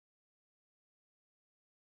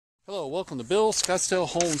Hello, welcome to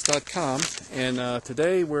BILLSCOTTsdaleHomes.com, and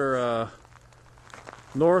today we're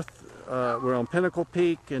we're on Pinnacle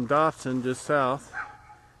Peak in Dobson, just south,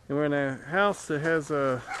 and we're in a house that has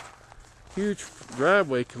a huge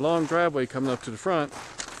driveway, long driveway coming up to the front.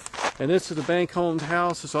 And this is a bank-owned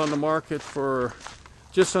house. It's on the market for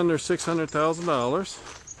just under $600,000.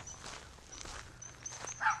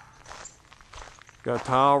 Got a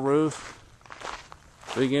tile roof,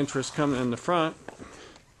 big interest coming in the front.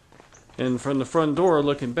 And from the front door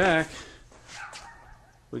looking back,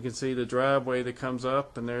 we can see the driveway that comes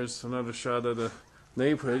up, and there's another shot of the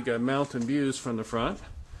neighborhood. Got mountain views from the front.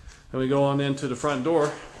 And we go on into the front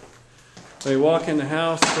door. When we walk in the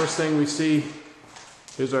house, the first thing we see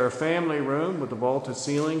is our family room with the vaulted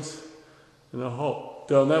ceilings and the hall.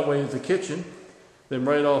 Down that way is the kitchen. Then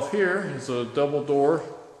right off here is a double door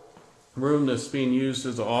room that's being used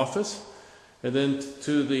as an office. And then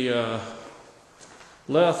to the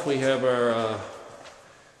left we have our,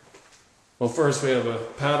 well, first we have a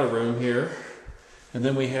powder room here, and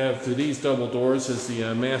then we have to these double doors is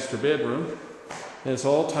the master bedroom, and it's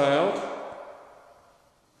all tiled.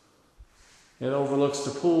 It overlooks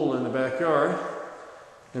the pool in the backyard,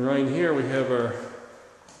 and right here we have our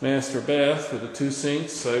master bath with the two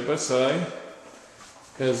sinks side by side.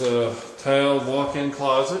 Has a tiled walk-in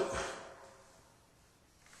closet.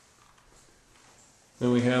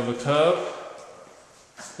 Then we have a tub.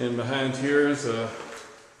 And behind here is a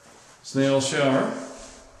snail shower.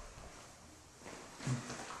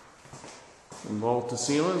 And vault the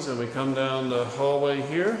ceilings, and we come down the hallway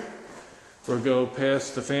here. We'll go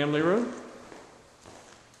past the family room.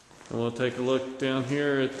 And we'll take a look down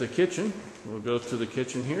here at the kitchen. We'll go to the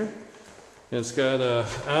kitchen here. And it's got an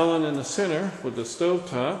island in the center with the stove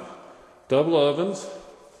top, double ovens,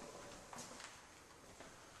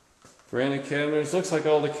 granite cabinets. Looks like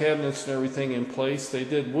all the cabinets and everything in place. They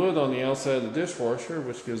did wood on the outside of the dishwasher,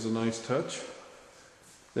 which gives a nice touch.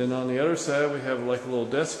 Then on the other side we have like a little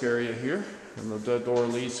desk area here, and the door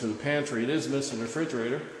leads to the pantry. It is missing the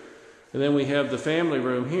refrigerator. And then we have the family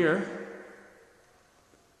room here.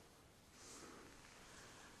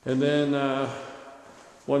 And then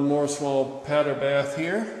one more small powder bath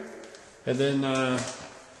here. And then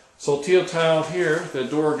saltillo tile here. That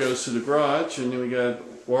door goes to the garage, and then we got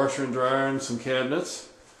washer and dryer and some cabinets.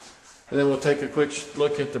 And then we'll take a quick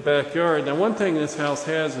look at the backyard. Now, one thing this house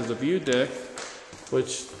has is a view deck,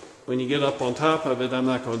 which when you get up on top of it, I'm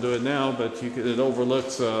not going to do it now, but it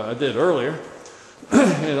overlooks, I did earlier,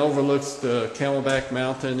 it overlooks the Camelback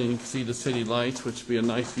Mountain, and you can see the city lights, which would be a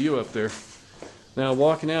nice view up there. Now,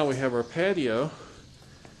 walking out, we have our patio,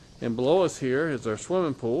 and below us here is our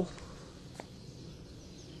swimming pool.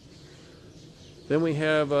 Then we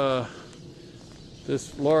have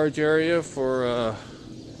this large area for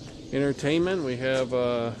entertainment. We have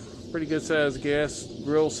a pretty good sized gas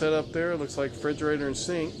grill set up there. It looks like refrigerator and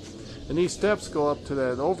sink. And these steps go up to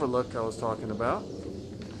that overlook I was talking about.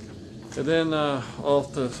 And then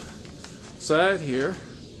off the side here,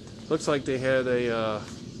 looks like they had a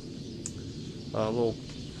little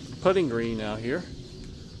putting green out here.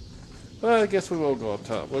 Well, I guess we will go up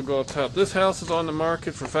top. We'll go up top. This house is on the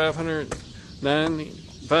market for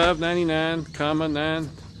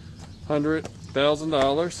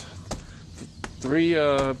 $599,900,000. 3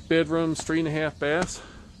 bedrooms, 3.5 baths.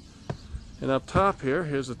 And up top here,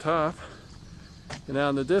 here's the top. And out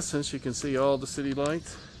in the distance, you can see all the city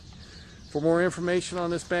lights. For more information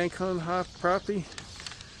on this bank-owned property,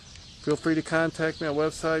 feel free to contact me at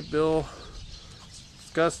website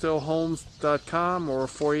BILLSCOTTsdaleHomes.com or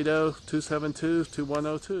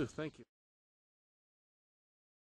 480-272-2102. Thank you.